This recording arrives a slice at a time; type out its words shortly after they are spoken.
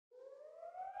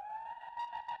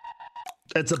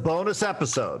It's a bonus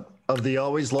episode of the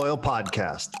Always Loyal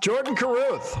podcast. Jordan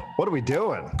Carruth, what are we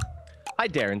doing? Hi,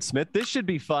 Darren Smith. This should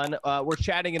be fun. We're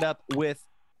chatting it up with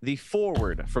the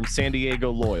forward from San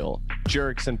Diego Loyal,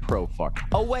 Jurickson Profar.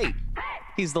 Oh, wait.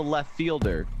 He's the left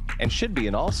fielder and should be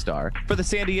an all-star for the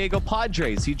San Diego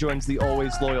Padres. He joins the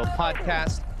Always Loyal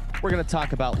podcast. We're going to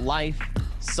talk about life,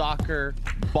 soccer,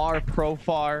 bar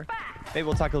Profar. Maybe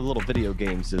we'll talk a little video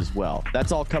games as well.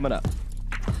 That's all coming up.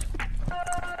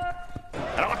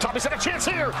 And on top, he's got a chance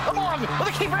here. Among with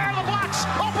the keeper out of the box.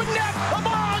 Open net.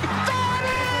 Among. There it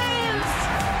is!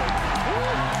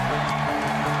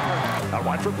 Out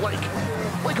wide for Blake.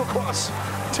 Blake across.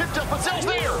 Tipped up. Bazel's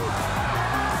there.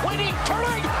 Waiting.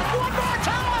 Turning. One more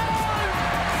time.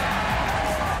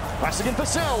 Passing in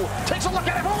Bazel. Takes a look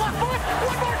at it from the left foot.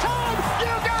 One more time. You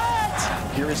got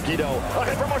it. Here is Guido.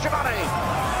 Ahead for Moshavani.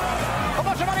 A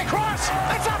Moshavani cross.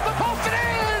 It's off the post and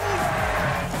in.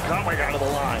 Conway down to the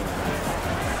line.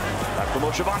 Back for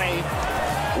Moshavani.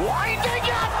 Winding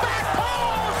up back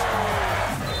post!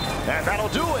 And that'll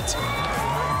do it.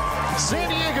 San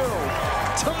Diego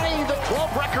tying the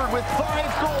club record with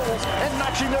 5 goals and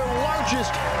matching their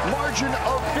largest margin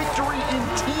of victory in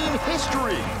team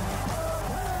history.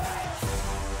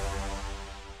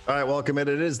 All right, welcome in.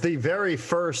 It is the very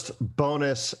first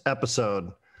bonus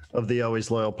episode of the Always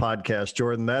Loyal podcast.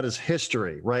 Jordan, that is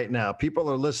history right now.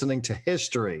 People are listening to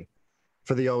history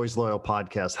for the Always Loyal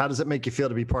podcast. How does it make you feel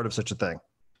to be part of such a thing?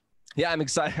 Yeah, I'm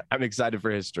excited. I'm excited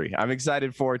for history. I'm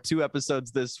excited for 2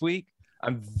 episodes this week.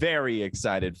 I'm very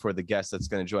excited for the guest that's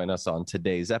going to join us on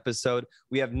today's episode.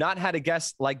 We have not had a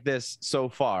guest like this so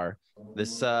far.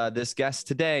 This guest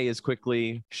today is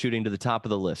quickly shooting to the top of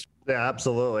the list. Yeah,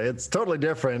 absolutely. It's totally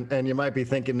different. And you might be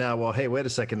thinking now, well, hey, wait a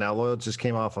second now. Loyal just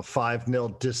came off a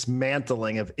 5-0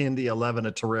 dismantling of Indy 11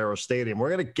 at Torero Stadium. We're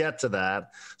going to get to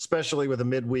that, especially with a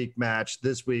midweek match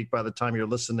this week. By the time you're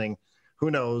listening, who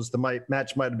knows? The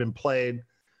match might have been played.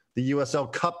 The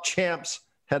USL Cup champs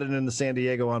headed into San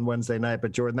Diego on Wednesday night.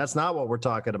 But, Jordan, that's not what we're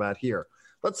talking about here.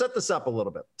 Let's set this up a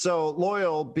little bit. So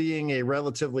Loyal, being a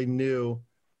relatively new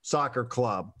soccer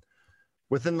club,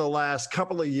 within the last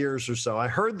couple of years or so, I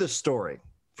heard this story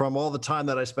from all the time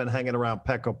that I spent hanging around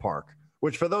Petco Park,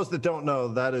 which for those that don't know,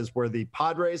 that is where the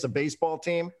Padres, a baseball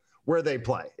team, where they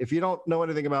play. If you don't know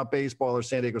anything about baseball or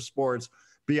San Diego sports,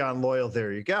 beyond Loyal,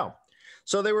 there you go.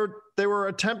 So they were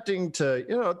attempting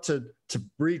to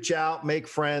reach out, make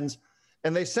friends,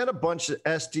 and they sent a bunch of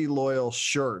SD Loyal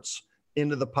shirts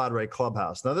into the Padre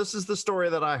clubhouse. Now, this is the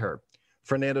story that I heard.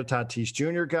 Fernando Tatis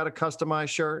Jr. got a customized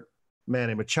shirt.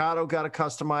 Manny Machado got a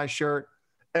customized shirt.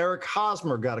 Eric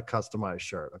Hosmer got a customized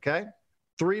shirt, okay?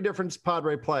 3 different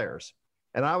Padre players.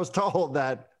 And I was told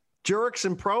that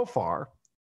Jurickson Profar,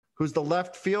 who's the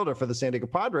left fielder for the San Diego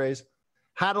Padres,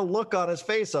 had a look on his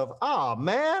face of, oh,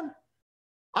 man,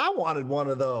 I wanted one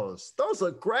of those. Those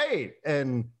look great.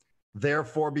 And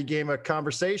therefore became a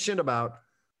conversation about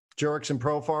Jurickson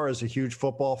Profar as a huge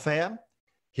football fan.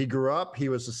 He grew up, he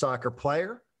was a soccer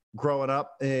player growing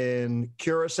up in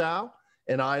Curacao,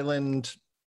 an island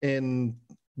in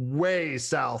way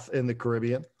south in the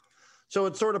Caribbean. So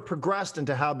it sort of progressed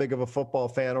into how big of a football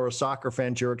fan or a soccer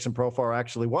fan Jurickson Profar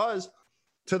actually was,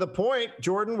 to the point,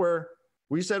 Jordan, where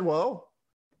we said, well,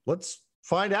 let's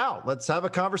find out. Let's have a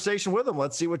conversation with him.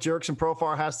 Let's see what Jurickson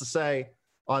Profar has to say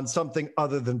on something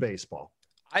other than baseball.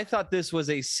 I thought this was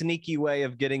a sneaky way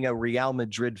of getting a Real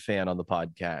Madrid fan on the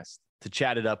podcast to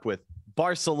chat it up with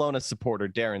Barcelona supporter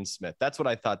Darren Smith. That's what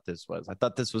I thought this was. I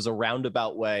thought this was a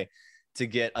roundabout way to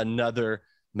get another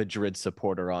Madrid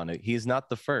supporter on it. He's not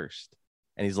the first,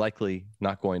 and he's likely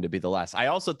not going to be the last. I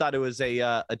also thought it was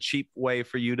a cheap way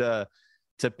for you to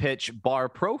pitch bar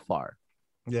Profar,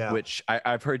 which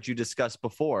I've heard you discuss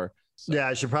before. So. Yeah,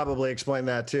 I should probably explain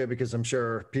that too, because I'm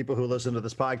sure people who listen to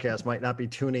this podcast might not be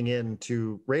tuning in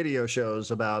to radio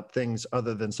shows about things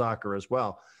other than soccer as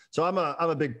well. So I'm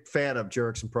a big fan of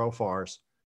Jurickson Profar's,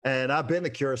 and I've been to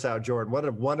Curacao, Jordan. What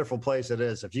a wonderful place it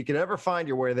is. If you could ever find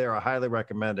your way there, I highly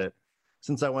recommend it.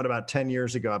 Since I went about 10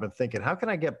 years ago, I've been thinking, how can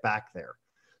I get back there?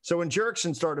 So when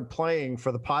Jurickson started playing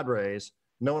for the Padres,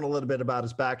 knowing a little bit about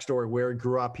his backstory, where he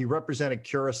grew up, he represented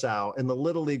Curacao in the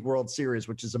Little League World Series,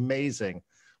 which is amazing,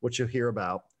 which you'll hear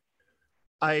about.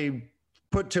 I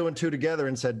put 2 and 2 together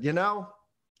and said,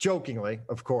 jokingly,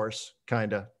 of course,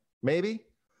 kind of, maybe,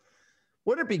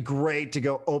 wouldn't it be great to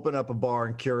go open up a bar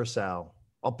in Curacao?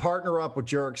 I'll partner up with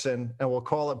Jurickson and we'll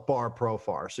call it Bar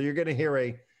Profar. So you're going to hear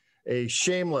a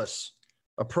shameless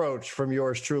approach from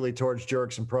yours truly towards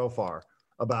Jurickson Profar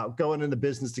about going into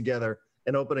business together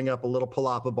and opening up a little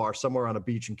palapa bar somewhere on a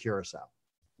beach in Curacao.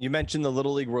 You mentioned the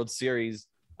Little League World Series.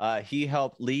 He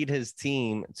helped lead his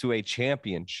team to a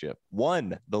championship,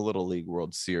 won the Little League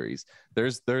World Series.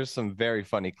 There's some very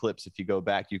funny clips. If you go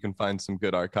back, you can find some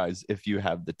good archives if you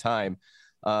have the time,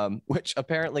 which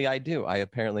apparently I do. I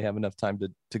apparently have enough time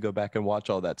to go back and watch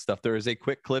all that stuff. There is a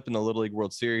quick clip in the Little League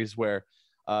World Series where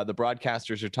the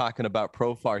broadcasters are talking about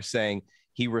Profar saying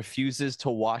he refuses to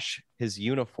wash his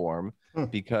uniform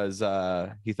because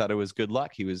he thought it was good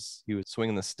luck. He was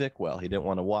swinging the stick well. He didn't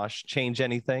want to change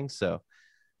anything. So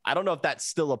I don't know if that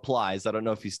still applies. I don't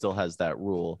know if he still has that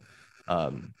rule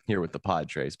here with the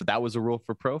Padres, but that was a rule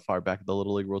for Profar back at the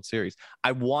Little League World Series.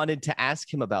 I wanted to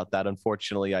ask him about that.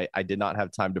 Unfortunately, I did not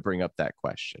have time to bring up that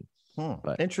question.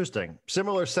 But Interesting.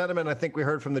 Similar sentiment I think we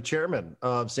heard from the chairman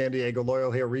of San Diego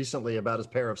Loyal here recently about his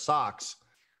pair of socks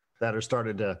that are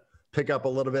starting to pick up a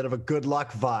little bit of a good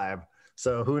luck vibe.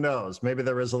 So who knows? Maybe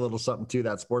there is a little something to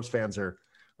that. Sports fans are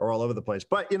all over the place.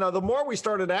 But, the more we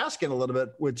started asking a little bit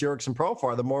with Jurickson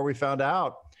Profar, the more we found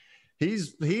out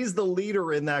he's the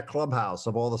leader in that clubhouse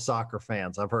of all the soccer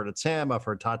fans. I've heard it's him. I've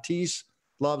heard Tatis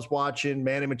loves watching,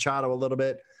 Manny Machado a little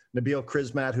bit, Nabil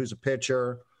Krismat, who's a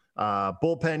pitcher,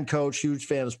 bullpen coach, huge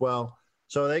fan as well.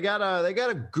 So they got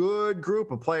a good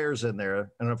group of players in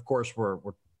there. And of course, we're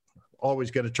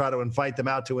always going to try to invite them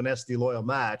out to an SD Loyal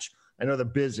match. I know they're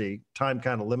busy, time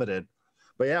kind of limited.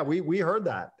 But yeah, we heard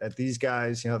that these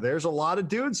guys, there's a lot of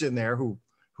dudes in there who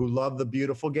love the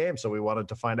beautiful game. So we wanted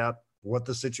to find out what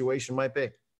the situation might be.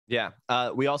 Yeah.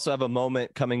 We also have a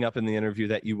moment coming up in the interview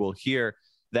that you will hear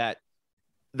that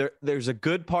there's a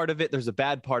good part of it. There's a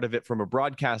bad part of it from a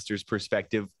broadcaster's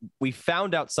perspective. We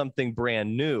found out something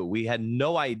brand new. We had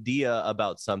no idea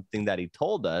about something that he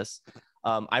told us.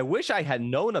 I wish I had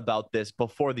known about this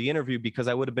before the interview because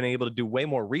I would have been able to do way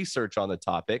more research on the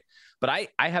topic, but I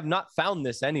have not found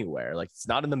this anywhere. Like, it's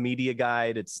not in the media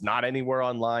guide. It's not anywhere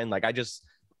online. Like,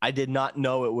 I did not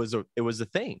know it was a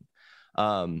thing.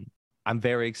 I'm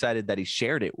very excited that he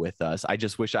shared it with us. I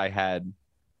just wish I had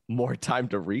more time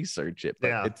to research it, but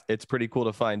yeah, it's pretty cool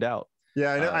to find out.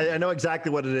 Yeah. I know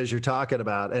exactly what it is you're talking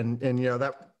about. And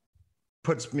that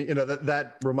puts me,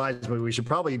 that reminds me, we should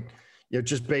probably,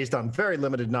 just based on very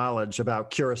limited knowledge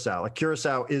about Curacao. Like,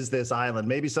 Curacao is this island.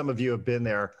 Maybe some of you have been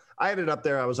there. I ended up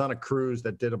there. I was on a cruise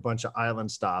that did a bunch of island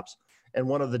stops. And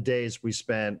one of the days we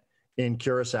spent in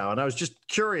Curacao, and I was just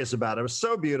curious about it. It was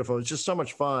so beautiful. It was just so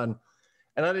much fun.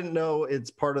 And I didn't know it's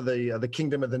part of the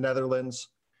Kingdom of the Netherlands.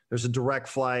 There's a direct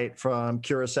flight from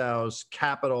Curaçao's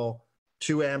capital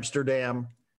to Amsterdam.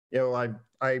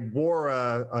 I wore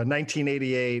a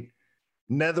 1988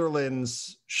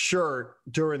 Netherlands shirt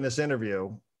during this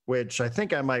interview, which I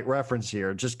think I might reference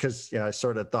here just because I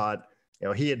sort of thought,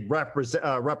 he had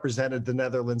represented the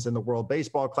Netherlands in the World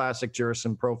Baseball Classic.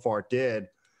 Jurickson Profar did.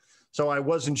 So I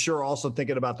wasn't sure, also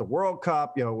thinking about the World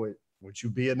Cup, would you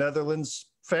be a Netherlands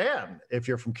fan if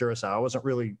you're from Curacao? I wasn't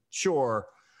really sure.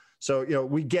 So,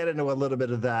 we get into a little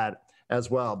bit of that as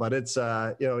well. But it's,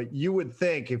 you would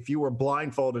think if you were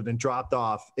blindfolded and dropped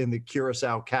off in the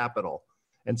Curacao capital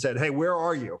and said, hey, where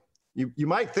are you? You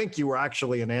might think you were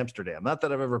actually in Amsterdam. Not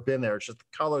that I've ever been there. It's just the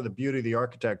color, the beauty, the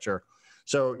architecture.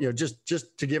 So,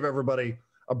 just to give everybody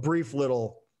a brief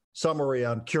little summary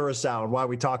on Curacao and why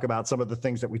we talk about some of the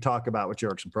things that we talk about with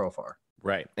Jurickson Profar.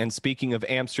 Right. And speaking of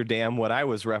Amsterdam, what I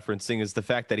was referencing is the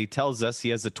fact that he tells us he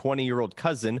has a 20-year-old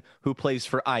cousin who plays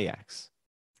for Ajax.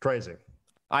 Crazy.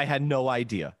 I had no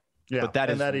idea. Yeah. But that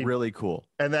is really cool.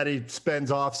 And that he spends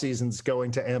off seasons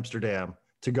going to Amsterdam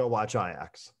to go watch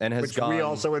Ajax, and which we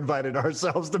also invited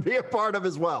ourselves to be a part of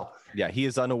as well. Yeah, he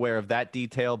is unaware of that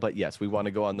detail, but yes, we want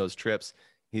to go on those trips.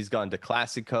 He's gone to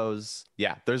Clásicos.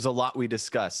 Yeah, there's a lot we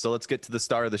discussed. So let's get to the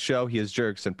star of the show. He is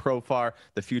Jurickson Profar,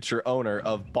 the future owner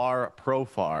of Bar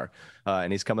Profar,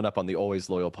 and he's coming up on the Always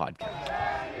Loyal podcast.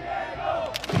 San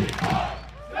Diego! We are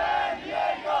San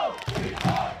Diego! We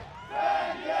are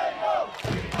San Diego!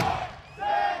 We are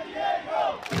San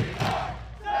Diego! We are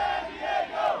San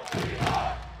Diego! We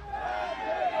are San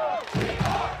Diego! We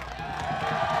are.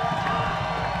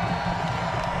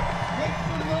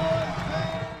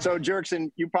 So,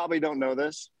 Jurickson, you probably don't know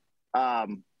this. I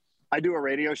do a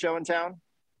radio show in town.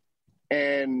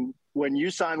 And when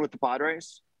you signed with the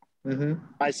Padres,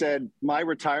 I said, my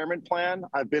retirement plan,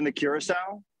 I've been to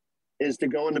Curacao, is to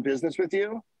go into business with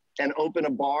you and open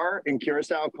a bar in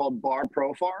Curacao called Bar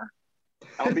Profar.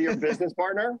 I'll be your business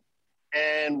partner.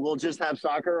 And we'll just have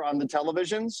soccer on the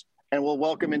televisions. And we'll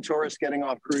welcome in tourists getting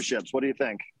off cruise ships. What do you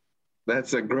think?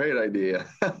 That's a great idea.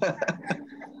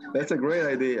 That's a great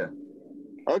idea.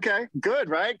 Okay, good,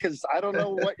 right? Because I don't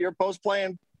know what your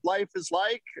post-playing life is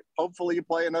like. Hopefully you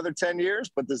play another 10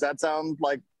 years, but does that sound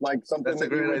like something? That's a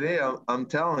great idea. I'm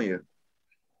telling you.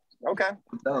 Okay.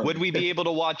 Would we be able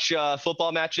to watch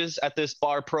football matches at this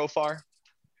bar, Profar?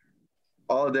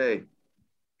 All day.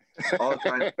 All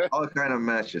kind of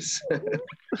matches.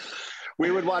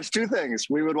 We would watch two things.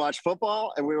 We would watch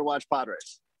football and we would watch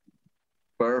Padres.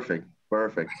 Perfect. Well,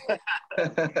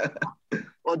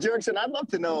 Jurickson, I'd love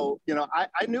to know, I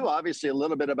knew obviously a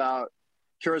little bit about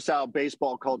Curacao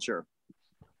baseball culture.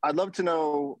 I'd love to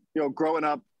know, growing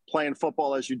up playing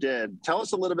football as you did, tell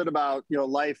us a little bit about,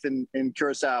 life in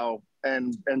Curacao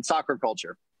and soccer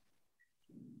culture.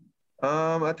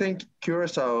 I think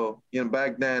Curacao,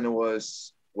 back then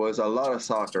was a lot of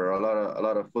soccer, a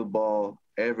lot of football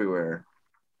everywhere.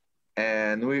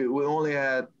 And we only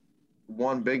had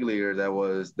one big leaguer that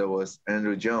was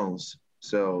Andrew Jones.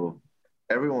 So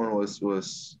everyone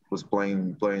was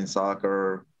playing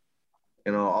soccer,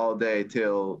 all day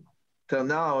till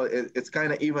now. It's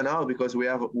kind of even out because we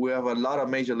have a lot of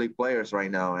major league players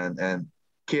right now, and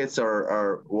kids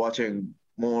are watching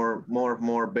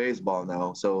more baseball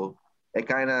now. So it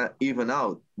kind of even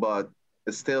out, but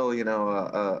it's still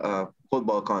a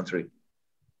football country.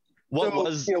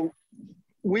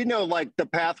 We know like the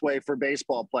pathway for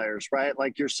baseball players, right?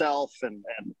 Like yourself and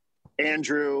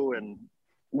Andrew, and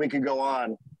we could go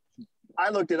on.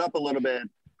 I looked it up a little bit.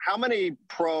 How many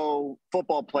pro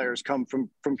football players come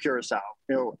from Curacao?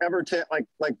 Everton, like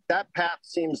that path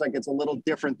seems like it's a little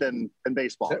different than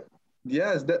baseball.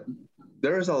 Yes,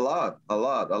 there's a lot.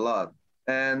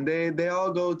 And they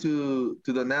all go to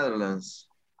the Netherlands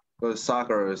because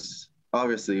soccer is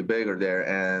obviously bigger there,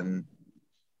 and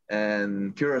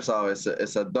Curacao is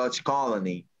a Dutch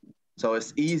colony, so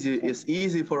it's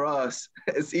easy for us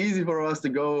to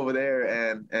go over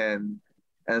there and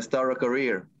start a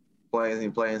career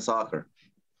playing soccer.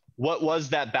 What was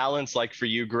that balance like for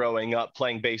you growing up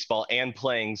playing baseball and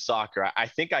playing soccer? I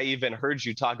think I even heard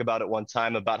you talk about it one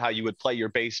time about how you would play your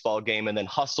baseball game and then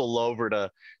hustle over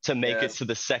to make it to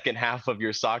the second half of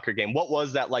your soccer game. What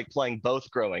was that like playing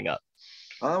both growing up?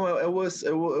 It was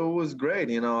great.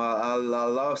 I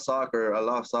love soccer. I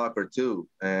love soccer too.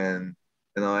 And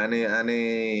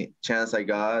any chance I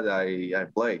got, I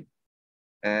played.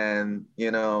 And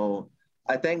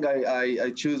I think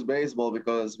I choose baseball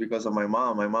because of my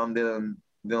mom. My mom didn't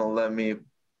let me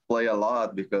play a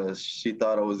lot because she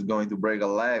thought I was going to break a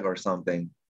leg or something,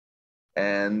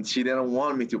 and she didn't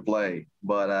want me to play.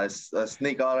 But I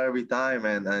sneak out every time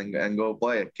and go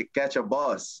play, catch a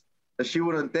bus. But she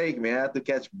wouldn't take me. I had to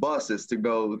catch buses to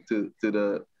go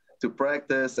to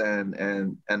practice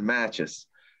and matches.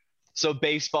 So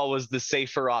baseball was the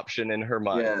safer option in her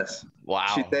mind. Yes. Wow.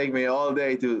 She'd take me all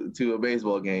day to a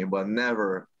baseball game, but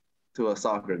never to a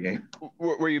soccer game.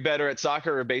 Were you better at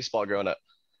soccer or baseball growing up?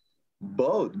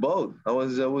 Both. I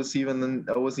was even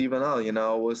out.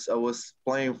 I was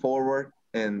playing forward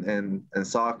and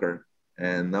soccer,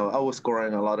 and I was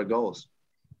scoring a lot of goals.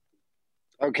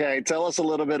 Okay, tell us a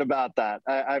little bit about that.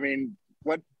 I mean,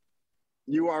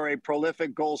 you are a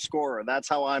prolific goal scorer. That's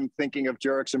how I'm thinking of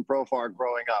Jurickson Profar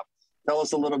growing up. Tell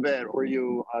us a little bit. Were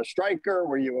you a striker?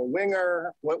 Were you a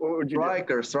winger? What would you do?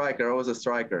 Striker. I was a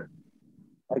striker.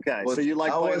 Okay, so you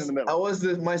like playing in the middle. I was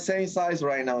my same size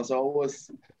right now, so I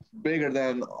was bigger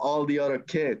than all the other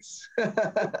kids.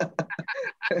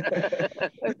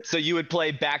 So you would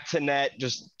play back to net,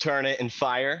 just turn it and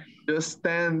fire? Just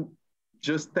stand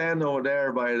over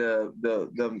there by the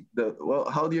well,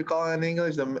 how do you call it in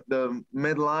English? The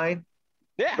midline.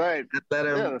 Yeah. Right. And let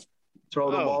him throw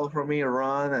the ball for me and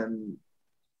run, and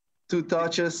 2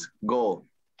 touches, goal.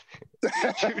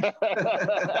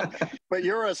 But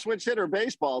you're a switch hitter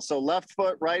baseball, so left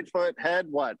foot, right foot, head,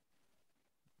 what?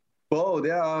 Both,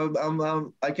 yeah.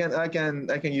 I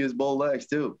can use both legs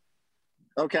too.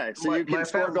 Okay, so you can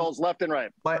score goals left and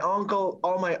right.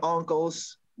 All my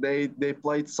uncles, they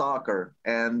played soccer,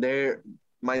 and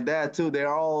my dad too.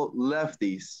 They're all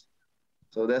lefties,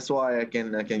 so that's why I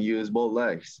can use both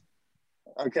legs.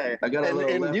 Okay, I got a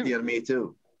little lefty in me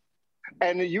too.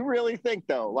 And you really think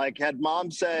though, like had mom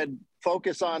said,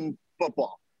 focus on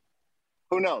football,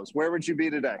 who knows? Where would you be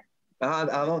today? I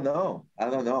don't know.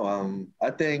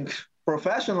 I think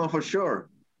professional for sure.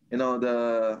 How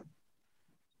do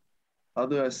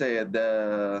I say it?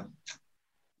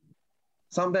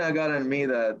 Something I got in me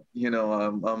that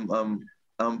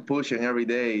I'm pushing every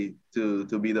day to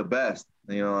be the best.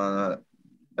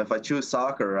 If I choose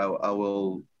soccer, I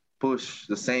will push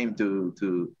the same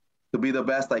to be the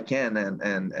best I can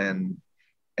and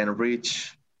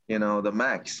reach the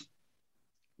max.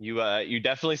 You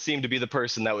definitely seem to be the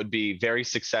person that would be very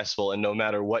successful in no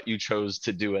matter what you chose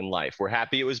to do in life. We're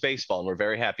happy it was baseball, and we're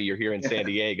very happy you're here in San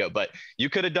Diego, but you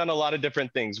could have done a lot of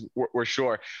different things, we're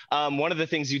sure. One of the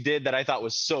things you did that I thought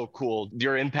was so cool,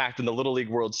 your impact in the Little League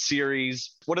World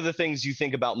Series. What are the things you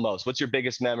think about most? What's your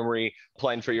biggest memory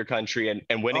playing for your country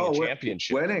and winning a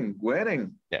championship?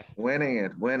 Winning. Yeah. Winning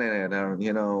it.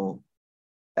 You know,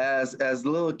 as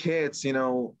little kids, you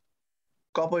know,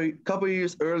 couple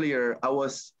years earlier, I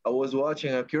was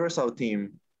watching a Curacao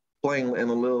team playing in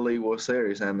the Little League World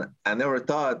Series, and I never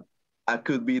thought I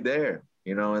could be there,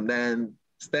 you know. And then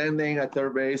standing at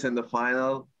third base in the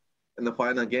final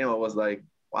game, I was like,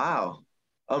 wow,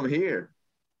 I'm here.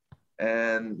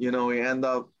 And you know, we end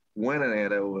up winning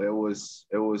it. It was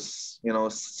you know,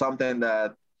 something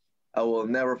that I will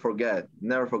never forget.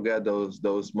 Never forget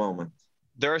those moments.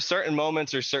 There are certain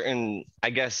moments or certain, I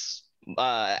guess,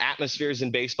 atmospheres in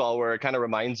baseball where it kind of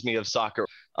reminds me of soccer.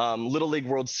 Little League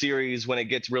World Series, when it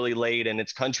gets really late and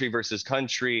it's country versus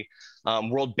country.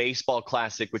 World Baseball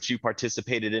Classic, which you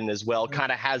participated in as well,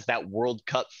 kind of has that World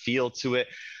Cup feel to it.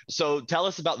 So tell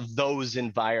us about those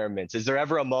environments. Is there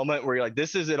ever a moment where you're like,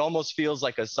 it almost feels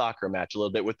like a soccer match a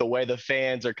little bit with the way the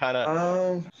fans are kind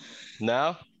of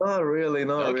no? Not really.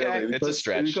 Because, it's a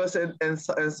stretch. Because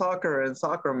in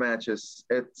soccer matches,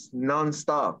 it's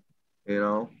nonstop, you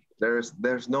know.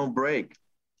 There's no break.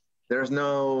 There's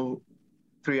no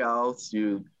 3 outs.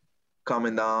 You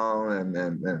coming down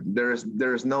and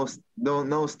there's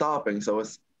no stopping. So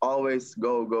it's always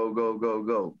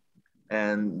go.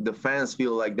 And the fans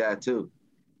feel like that too.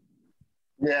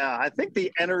 Yeah, I think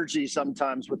the energy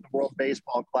sometimes with the World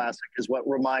Baseball Classic is what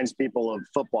reminds people of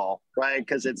football, right?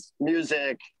 Because it's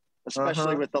music,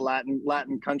 especially with the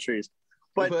Latin countries.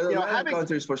 But you know,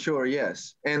 countries for sure,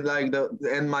 yes. And like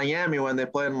in Miami, when they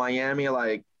play in Miami,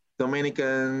 like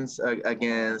Dominicans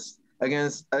against I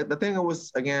think it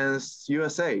was against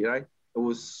USA, right? It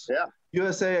was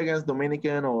USA against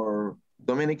Dominican or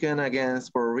Dominican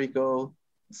against Puerto Rico.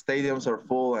 Stadiums are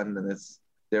full and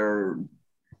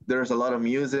there's a lot of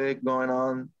music going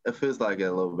on. It feels like it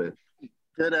a little bit.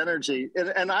 Good energy.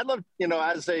 And I love, you know,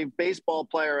 as a baseball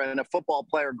player and a football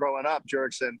player growing up,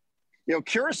 Jurickson, you know,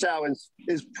 Curacao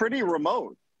is pretty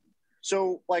remote.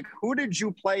 So, like, who did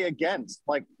you play against?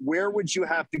 Like, where would you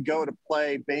have to go to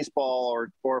play baseball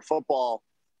or football?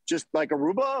 Just like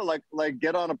Aruba? Like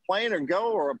get on a plane and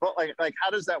go? Or like how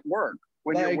does that work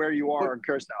when you're where you are in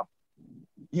Curacao?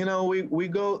 You know, we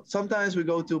go, sometimes we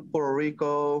go to Puerto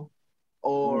Rico,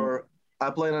 or I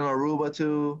played on Aruba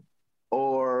too,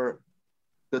 or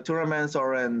the tournaments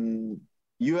are in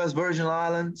U.S. Virgin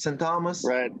Islands, St. Thomas.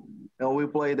 Right. And we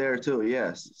play there too,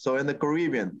 yes. So in the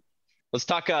Caribbean. Let's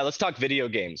talk video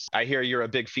games. I hear you're a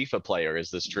big FIFA player.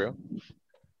 Is this true?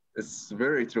 It's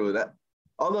very true.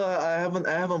 Although I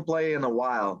haven't played in a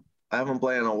while. I haven't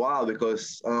played in a while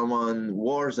because I'm on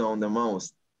Warzone the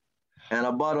most. And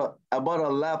I bought a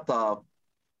laptop,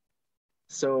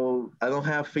 so I don't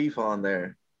have FIFA on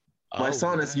there. My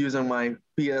son is using my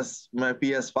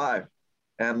PS5,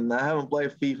 and I haven't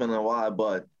played FIFA in a while,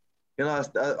 but you know,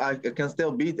 I can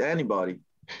still beat anybody,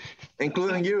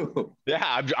 including you.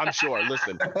 Yeah, I'm sure.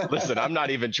 Listen, I'm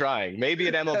not even trying. Maybe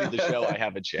at MLB The Show I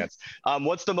have a chance.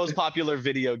 What's the most popular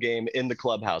video game in the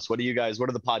clubhouse? What are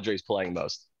the Padres playing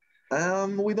most?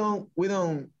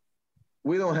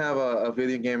 We don't have a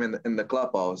video game in the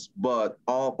clubhouse, but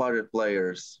all Padres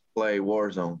players play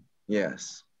Warzone.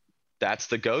 Yes. That's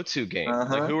the go-to game.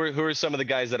 Like who are some of the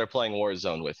guys that are playing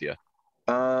Warzone with you?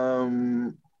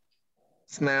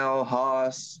 Snell,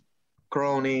 Haas,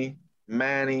 Crony,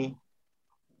 Manny,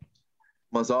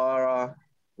 Mazzara.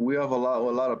 We have a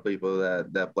lot of people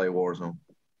that play Warzone.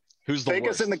 Who's the worst? Take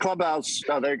us in the clubhouse.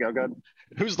 Oh, there you go. Good.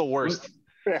 Who's the worst?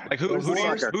 Yeah. Like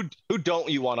who don't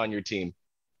you want on your team?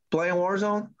 Playing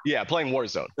Warzone? Yeah, playing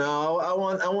Warzone. No, I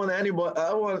want anybody.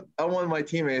 I want my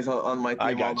teammates on my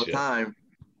team all the time.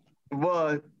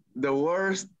 But the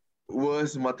worst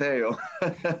was Mateo.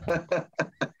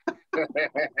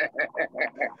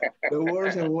 The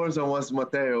worst in Warzone was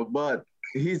Mateo, but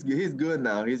he's good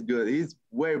now. He's good. He's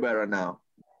way better now.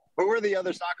 Who were the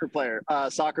other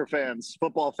soccer fans,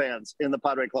 football fans in the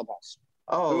Padre clubhouse?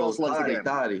 Oh, who else loves the game?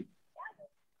 Toddy.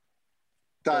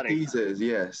 He says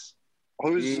yes.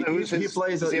 He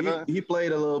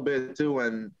played a little bit too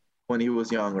when he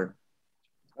was younger.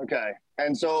 Okay,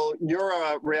 and so you're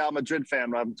a Real Madrid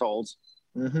fan, I'm told.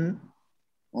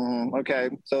 Okay,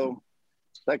 so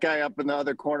that guy up in the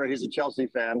other corner, he's a Chelsea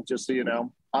fan. Just so you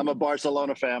know, I'm a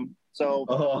Barcelona fan,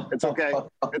 so it's okay.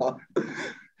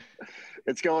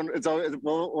 It's going. It's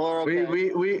we're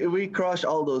okay. We crushed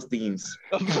all those teams,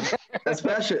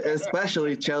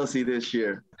 especially Chelsea this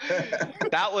year.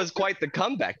 That was quite the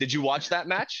comeback. Did you watch that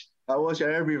match? I watched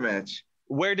every match.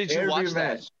 Where did you watch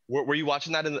that? Were you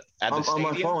watching that at the stadium?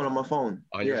 On my phone.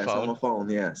 On your phone? On my phone,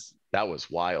 yes. That was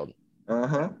wild.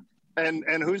 Uh-huh.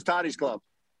 And who's Toddy's club?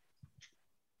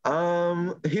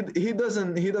 He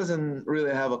doesn't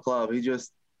really have a club. He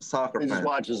just soccer fan. He just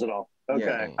watches it all.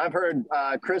 Okay. Yeah. I've heard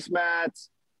Chris Matz.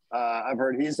 I've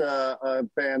heard he's a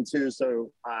fan too.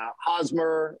 So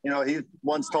Hosmer, he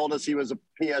once told us he was a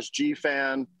PSG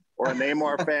fan or a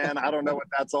Neymar fan. I don't know what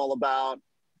that's all about.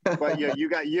 But yeah,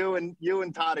 you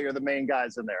and Toddy are the main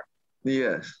guys in there.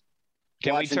 Yes.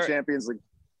 Can we turn Champions League?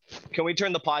 Can we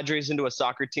turn the Padres into a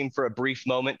soccer team for a brief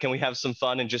moment? Can we have some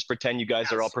fun and just pretend you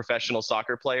guys are all professional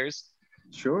soccer players?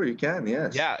 Sure, you can.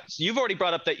 Yes. Yeah. So you've already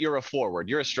brought up that you're a forward.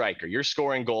 You're a striker. You're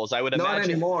scoring goals. I would imagine. Not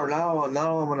anymore. Now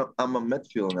I'm a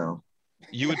midfield now.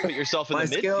 You would put yourself in the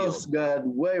midfield. My skills got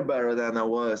way better than I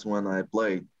was when I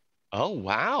played. Oh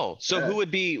wow! So yeah.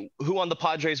 Who on the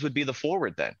Padres would be the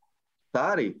forward then?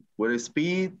 Toddy, with his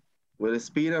speed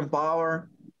and power,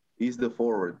 he's the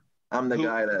forward. I'm the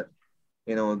guy that,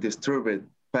 distribute,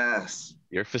 pass.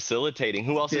 You're facilitating.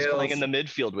 Who else is playing in the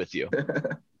midfield with you?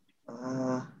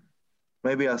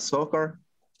 Maybe a soccer.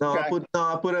 No, okay.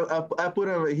 I put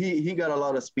him. He got a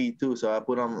lot of speed too, so I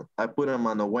put him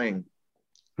on the wing.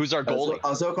 Who's our goalie?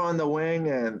 Azoka on the wing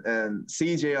and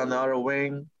CJ on the other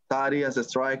wing. Toddy as a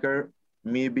striker.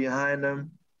 Me behind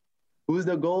him. Who's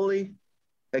the goalie?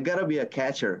 It gotta be a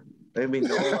catcher. Maybe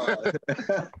Nola.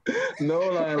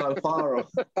 Nola and Alfaro.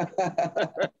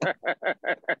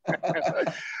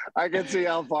 I can see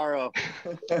Alfaro.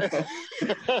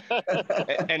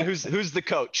 And who's the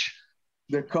coach?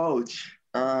 The coach.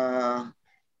 Who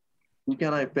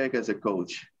can I pick as a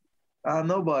coach?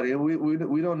 Nobody.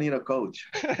 We don't need a coach.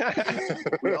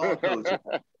 We all coaches.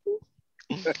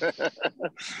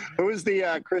 Who's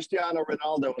the Cristiano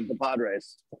Ronaldo of the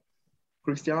Padres?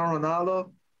 Cristiano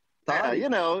Ronaldo? Toddy.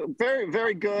 Yeah, very,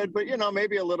 very good, but,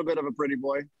 maybe a little bit of a pretty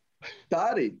boy.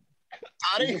 Toddy.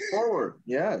 Toddy? He's a forward,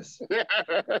 yes.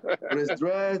 With his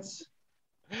dreads,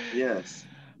 yes.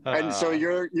 And so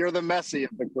you're the Messi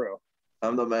of the crew.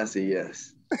 I'm the Messi,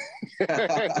 yes.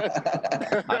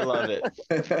 I love it.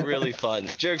 Really fun.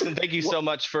 Jurickson, thank you so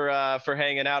much for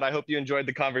hanging out. I hope you enjoyed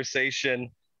the conversation.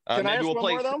 Can I ask one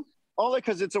more, though? Only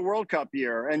because it's a World Cup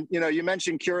year. And, you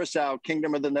mentioned Curacao,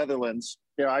 Kingdom of the Netherlands.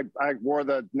 I wore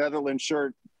the Netherlands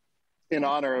shirt in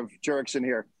honor of Jurickson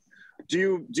here.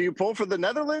 Do you pull for the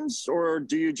Netherlands, or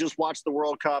do you just watch the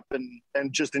World Cup and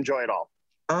just enjoy it all?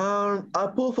 I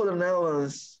pull for the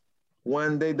Netherlands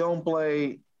when they don't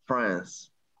play France.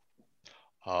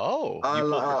 Oh, I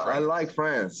like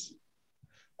France.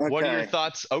 Okay. What are your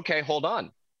thoughts? Okay, hold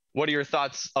on. What are your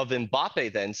thoughts of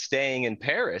Mbappe then staying in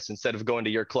Paris instead of going to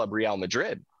your club, Real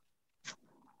Madrid?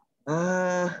 We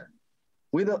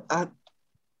don't.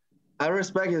 I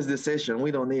respect his decision. We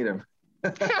don't need him.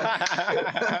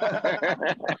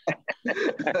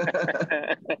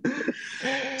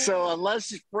 So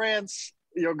unless France,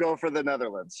 you'll go for the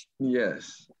Netherlands.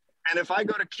 Yes. And if I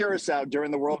go to Curacao during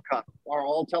the World Cup, are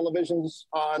all televisions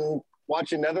on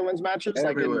watching Netherlands matches?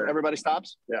 Everywhere. Like everybody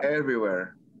stops? Yeah.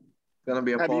 Everywhere. It's gonna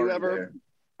be a party. Have you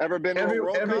ever been to a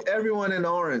World Cup? Everyone in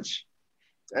orange.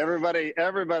 Everybody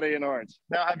in orange.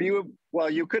 Now, you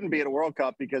couldn't be at a World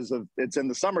Cup because it's in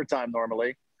the summertime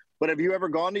normally, but have you ever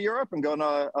gone to Europe and gone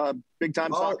to a big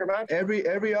time soccer match?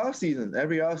 Every off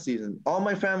season. All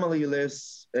my family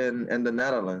lives in the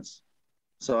Netherlands,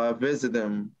 so I visit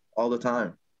them all the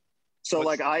time. So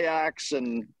like Ajax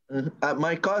and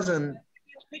my cousin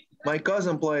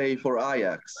play for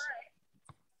Ajax.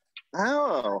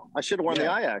 Oh, I should have worn the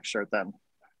Ajax shirt then.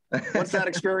 What's that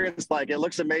experience like? It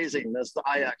looks amazing. That's the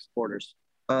Ajax supporters.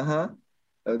 That's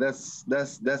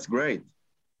great.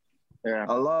 Yeah,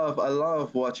 I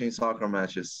love watching soccer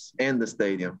matches in the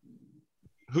stadium.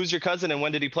 Who's your cousin and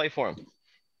when did he play for him?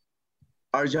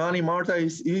 Arjani Marta.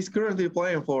 He's currently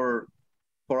playing for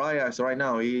Ajax right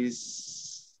now. He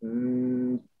just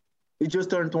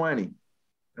turned 20.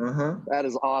 That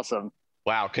is awesome.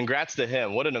 Wow, congrats to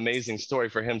him. What an amazing story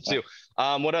for him too.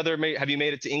 What other have you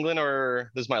made it to England,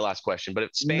 or this is my last question,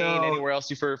 but Spain, no, anywhere else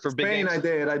you for big Spain, games?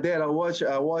 I did. I watch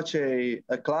a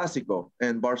Clásico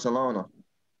in Barcelona.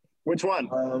 Which one?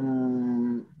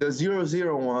 The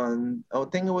 0-0 one. I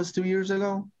think it was 2 years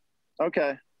ago.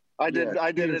 Okay. I did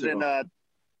it in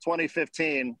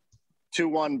 2015,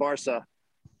 2-1 Barca.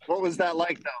 What was that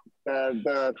like though?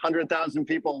 The 100,000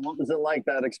 people, what was it like,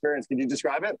 that experience? Could you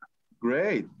describe it?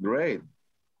 Great.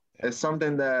 It's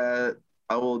something that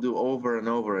I will do over and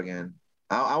over again.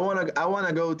 I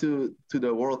wanna go to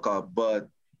the World Cup, but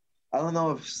I don't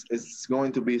know if it's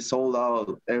going to be sold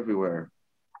out everywhere.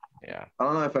 Yeah. I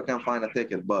don't know if I can find a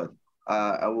ticket, but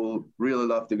I will really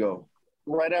love to go.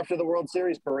 Right after the World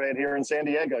Series parade here in San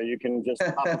Diego, you can just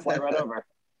hop a flight right over.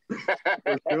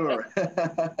 For sure.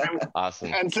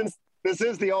 Awesome. And since this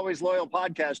is the Always Loyal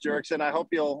podcast, Jurickson, I hope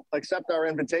you'll accept our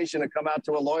invitation to come out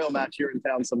to a Loyal match here in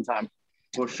town sometime.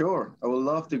 For sure. I would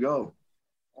love to go.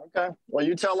 Okay. Well,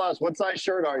 you tell us, what size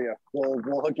shirt are you?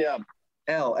 We'll hook you up.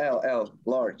 L,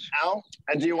 large. Al?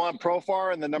 And do you want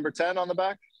Profar and the number 10 on the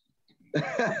back?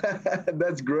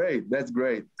 That's great. That's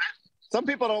great. Some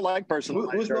people don't like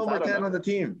personalized Who's shirts. number 10 on the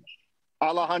team?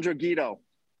 Alejandro Guido.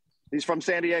 He's from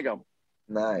San Diego.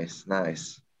 Nice.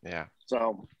 Yeah.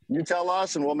 So you tell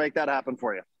us and we'll make that happen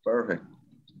for you. Perfect.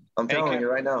 I'm telling you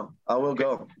right now, I will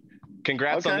go.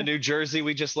 Congrats on the New Jersey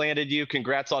we just landed you.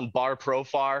 Congrats on Bar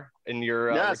Profar in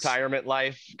your retirement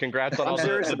life. Congrats on all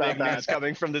the big news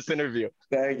coming from this interview.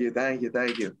 Thank you.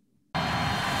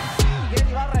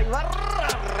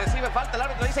 Recibe falta, el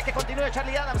árbitro dice que continúe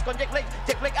Charlie Adams con Jack Blake.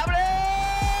 Jack Blake abre.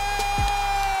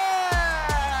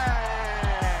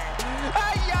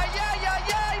 ¡Ay!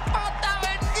 ¡Pata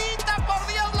bendita! ¡Por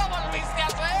Dios, lo volviste a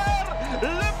hacer!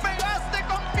 ¡Le pegaste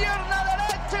con pierna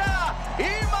derecha! ¡Y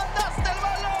mandaste el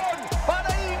balón para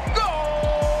el gol!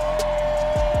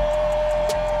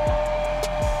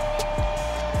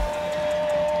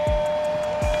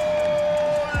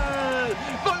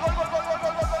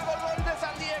 ¡Gol de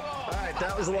San Diego! All right,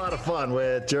 that was a lot of fun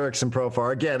with Jurickson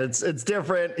Profar. Again, it's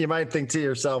different. You might think to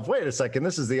yourself, wait a second,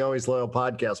 this is the Always Loyal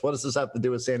podcast. What does this have to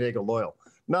do with San Diego Loyal?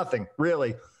 Nothing,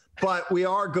 really. But we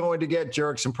are going to get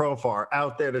Jurickson Profar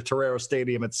out there to Torero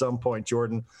Stadium at some point,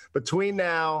 Jordan. Between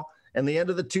now and the end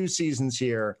of the 2 seasons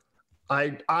here,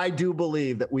 I do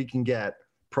believe that we can get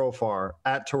Profar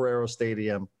at Torero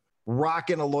Stadium,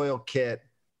 rocking a Loyal kit,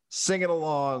 singing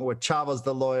along with Chavez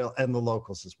the Loyal and the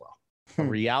locals as well. A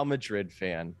Real Madrid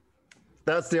fan.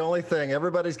 That's the only thing.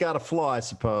 Everybody's got a flaw, I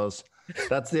suppose.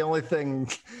 That's the only thing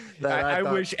that I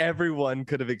wish everyone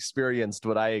could have experienced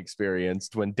what I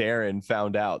experienced when Darren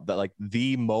found out that, like,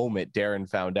 the moment Darren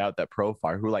found out that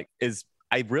Profar, who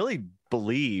I really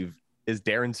believe is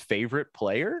Darren's favorite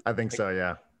player. I think so,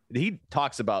 yeah. He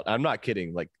talks about, I'm not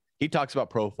kidding, like, he talks about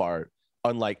Profar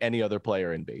unlike any other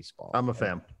player in baseball. I'm a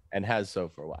fan. And has so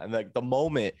for a while. And like the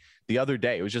moment the other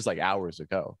day, it was just like hours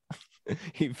ago,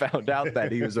 he found out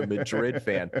that he was a Madrid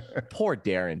fan. Poor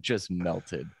Darren just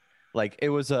melted. Like, it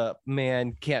was a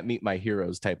man can't meet my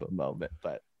heroes type of moment.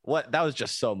 But that was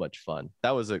just so much fun.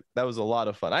 That was a lot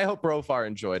of fun. I hope Profar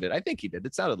enjoyed it. I think he did.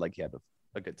 It sounded like he had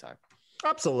a good time.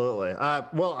 Absolutely.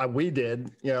 We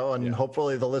did, and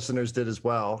hopefully the listeners did as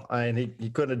well. And he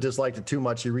couldn't have disliked it too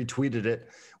much. He retweeted it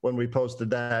when we posted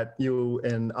that. You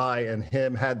and I and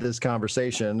him had this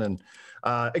conversation. And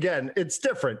again, it's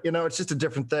different. It's just a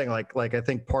different thing. Like I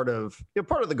think part of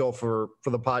the goal for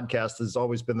the podcast has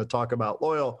always been to talk about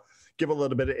Loyal, give a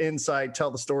little bit of insight,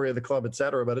 tell the story of the club, et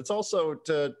cetera. But it's also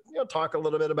to talk a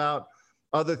little bit about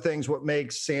other things, what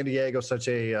makes San Diego such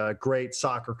a great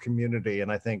soccer community.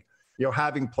 And I think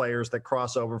having players that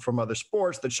cross over from other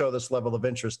sports that show this level of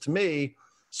interest, to me,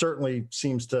 certainly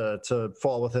seems to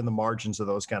fall within the margins of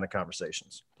those kind of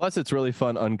conversations. Plus, it's really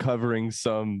fun uncovering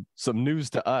some news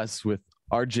to us with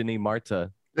Arjani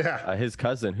Marta, his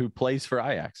cousin, who plays for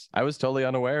Ajax. I was totally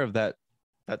unaware of that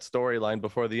storyline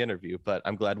before the interview, but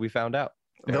I'm glad we found out.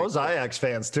 Those Ajax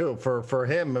fans too, for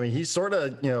him. I mean, he's sort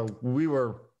of, we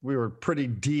were pretty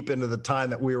deep into the time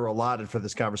that we were allotted for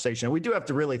this conversation. And we do have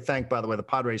to really thank, by the way, the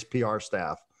Padres PR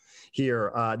staff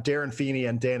here. Darren Feeney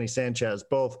and Danny Sanchez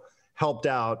both helped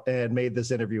out and made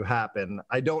this interview happen.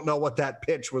 I don't know what that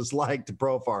pitch was like to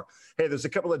Profar. Hey, there's a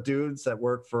couple of dudes that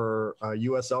work for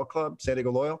USL Club, San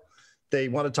Diego Loyal. They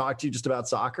want to talk to you just about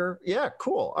soccer. Yeah,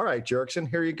 cool. All right, Jurickson,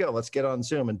 here you go. Let's get on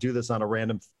Zoom and do this on a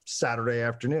random Saturday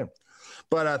afternoon.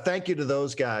 But thank you to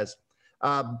those guys.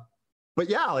 But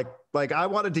yeah, like I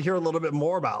wanted to hear a little bit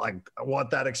more about like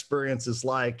what that experience is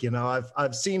like.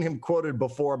 I've seen him quoted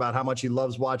before about how much he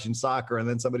loves watching soccer, and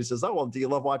then somebody says, "Oh, well, do you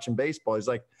love watching baseball?" He's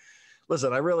like,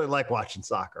 "Listen, I really like watching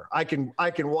soccer. I can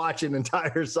watch an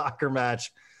entire soccer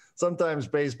match. Sometimes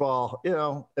baseball,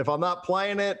 if I'm not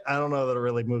playing it, I don't know that it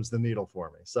really moves the needle for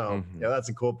me." So that's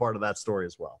a cool part of that story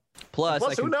as well.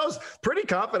 Plus who knows? Pretty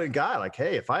confident guy. Like,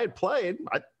 hey, if I had played,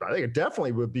 I think it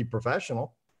definitely would be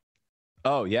professional.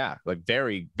 Oh yeah, like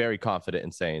very, very confident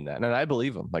in saying that, and I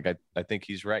believe him. Like I think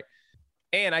he's right,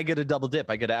 and I get a double dip.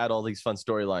 I get to add all these fun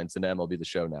storylines into MLB The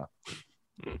Show now,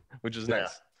 which is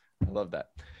nice. I love that.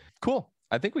 Cool.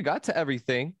 I think we got to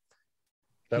everything.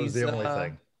 That was the only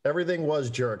thing. Everything was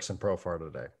Jurickson Profar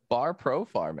today. Bar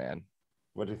Profar, man.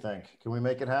 What do you think? Can we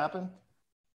make it happen?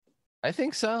 I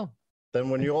think so. Then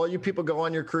when all you people go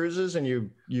on your cruises and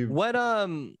you what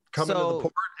come into the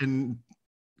port in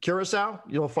Curacao,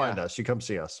 you'll find us. You come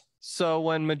see us. So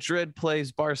when Madrid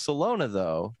plays Barcelona,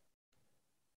 though,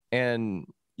 and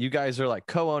you guys are like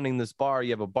co-owning this bar,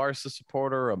 you have a Barca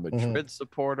supporter, a Madrid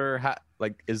supporter.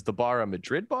 Is the bar a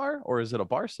Madrid bar or is it a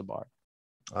Barca bar?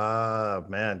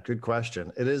 Man, good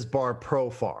question. It is Bar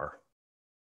Profar.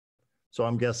 So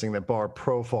I'm guessing that Bar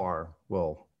Profar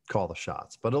will call the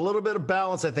shots. But a little bit of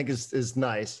balance, I think, is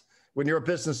nice. When you're a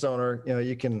business owner,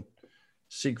 you can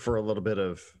seek for a little bit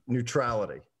of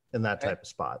neutrality in that type of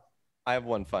spot. I have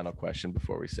one final question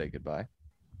before we say goodbye.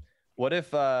 What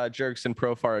if Jurickson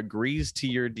Profar agrees to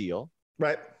your deal?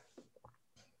 Right.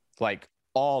 Like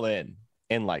all in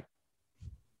and like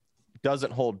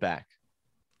doesn't hold back.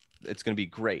 It's going to be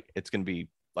great. It's going to be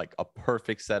like a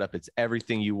perfect setup. It's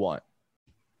everything you want.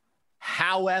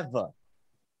 However,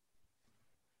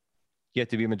 you have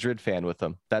to be a Madrid fan with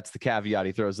him. That's the caveat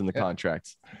he throws in the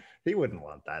contracts. He wouldn't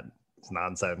want that. It's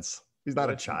nonsense. He's not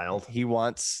a child. He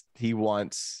wants.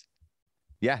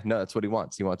 Yeah, no, that's what he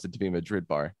wants. He wants it to be a Madrid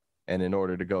bar. And in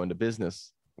order to go into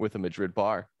business with a Madrid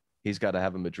bar, he's got to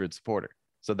have a Madrid supporter.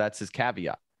 So that's his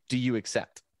caveat. Do you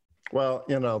accept? Well,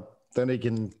 then he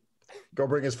can go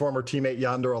bring his former teammate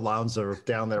Yonder Alonso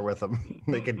down there with him.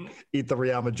 They can eat the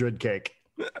Real Madrid cake.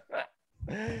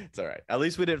 It's all right. At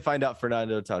least we didn't find out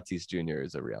Fernando Tatis Jr.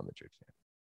 is a Real Madrid fan.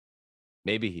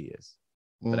 Maybe he is,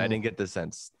 but I didn't get the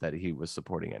sense that he was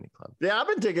supporting any club. Yeah, I've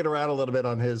been digging around a little bit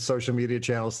on his social media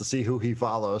channels to see who he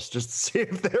follows, just to see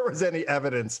if there was any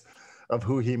evidence of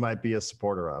who he might be a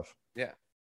supporter of. Yeah.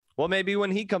 Well, maybe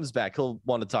when he comes back, he'll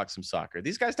want to talk some soccer.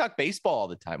 These guys talk baseball all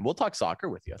the time. We'll talk soccer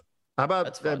with you. How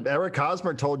about Eric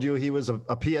Hosmer told you he was a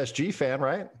PSG fan,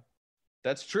 right?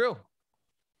 That's true.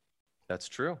 That's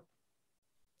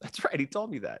right. He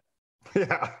told me that.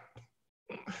 Yeah.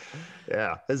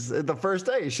 Yeah. The first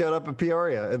day he showed up at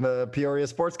Peoria in the Peoria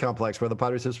Sports Complex where the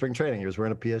Padres have spring training. He was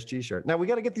wearing a PSG shirt. Now we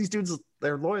got to get these dudes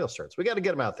their loyal shirts. We got to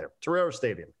get them out there. Torero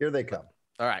Stadium. Here they come.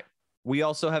 All right. We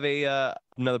also have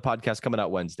another podcast coming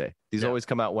out Wednesday. These always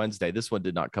come out Wednesday. This one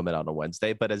did not come out on a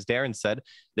Wednesday, but as Darren said,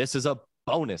 this is a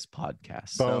bonus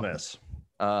podcast. Bonus.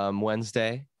 So,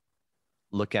 Wednesday,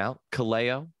 look out.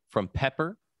 Kaleo from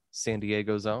Pepper, San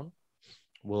Diego's own,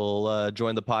 will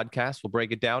join the podcast. We'll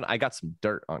break it down. I got some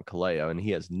dirt on Kaleo, and he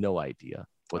has no idea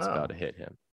what's about to hit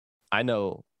him. I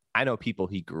know people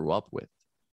he grew up with.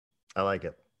 I like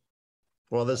it.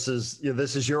 Well, this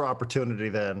is your opportunity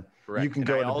then. Correct. You can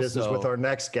go into business with our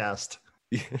next guest.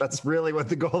 That's really what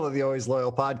the goal of the Always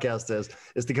Loyal podcast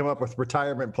is to come up with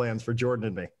retirement plans for Jordan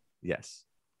and me. Yes.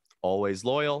 Always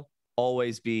loyal,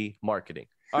 always be marketing.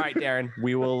 All right, Darren,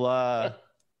 we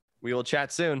will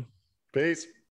chat soon. Peace.